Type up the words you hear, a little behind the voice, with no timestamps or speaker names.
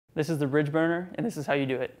This is the bridge burner, and this is how you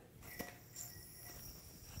do it.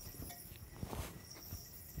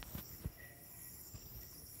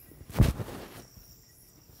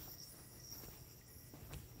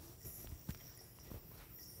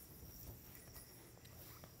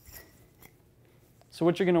 So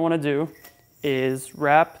what you're going to want to do is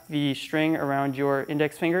wrap the string around your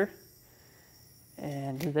index finger,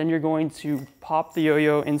 and then you're going to pop the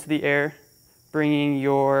yo-yo into the air, bringing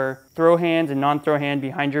your throw hand and non-throw hand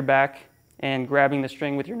behind your back and grabbing the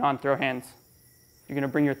string with your non-throw hands. You're going to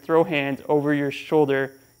bring your throw hand over your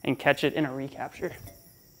shoulder and catch it in a recapture.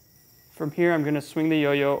 From here, I'm going to swing the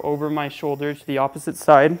yo-yo over my shoulder to the opposite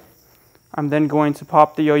side. I'm then going to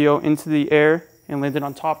pop the yo-yo into the air and land it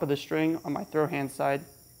on top of the string on my throw hand side.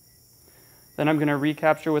 Then I'm going to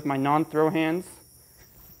recapture with my non-throw hands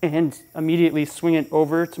and immediately swing it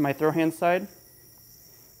over to my throw hand side.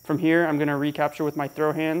 From here, I'm going to recapture with my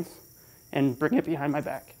throw hands and bring it behind my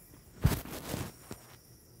back.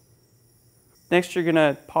 Next, you're going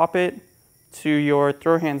to pop it to your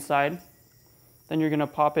throw hand side. Then you're going to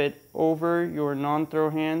pop it over your non-throw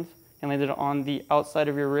hand and land it on the outside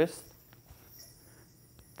of your wrist.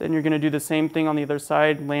 Then you're going to do the same thing on the other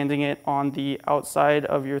side, landing it on the outside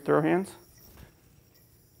of your throw hands.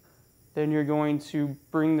 Then you're going to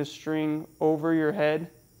bring the string over your head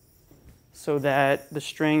so that the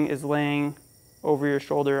string is laying over your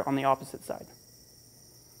shoulder on the opposite side.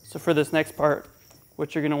 So for this next part,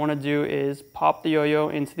 what you're going to want to do is pop the yo-yo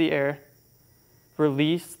into the air,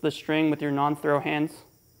 release the string with your non-throw hands.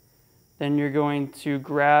 Then you're going to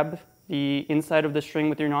grab the inside of the string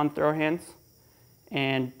with your non-throw hands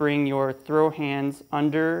and bring your throw hands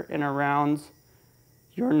under and around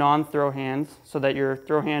your non-throw hands so that your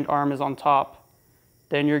throw hand arm is on top.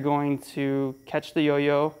 Then you're going to catch the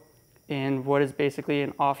yo-yo in what is basically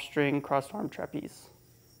an off-string crossed arm trapeze.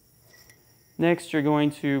 Next, you're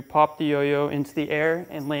going to pop the yo-yo into the air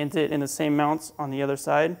and land it in the same mounts on the other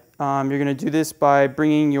side. You're going to do this by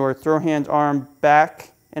bringing your throw hand arm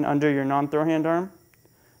back and under your non-throw hand arm.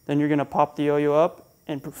 Then you're going to pop the yo-yo up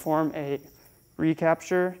and perform a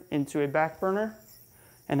recapture into a back burner,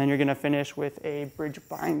 and then you're going to finish with a bridge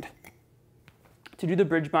bind. To do the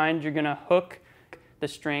bridge bind, you're going to hook the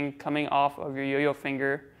string coming off of your yo-yo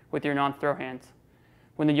finger with your non-throw hands.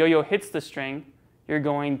 When the yo-yo hits the string, you're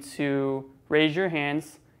going to raise your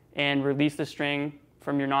hands and release the string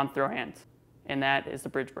from your non-throw hands, and that is the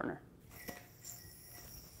bridge burner.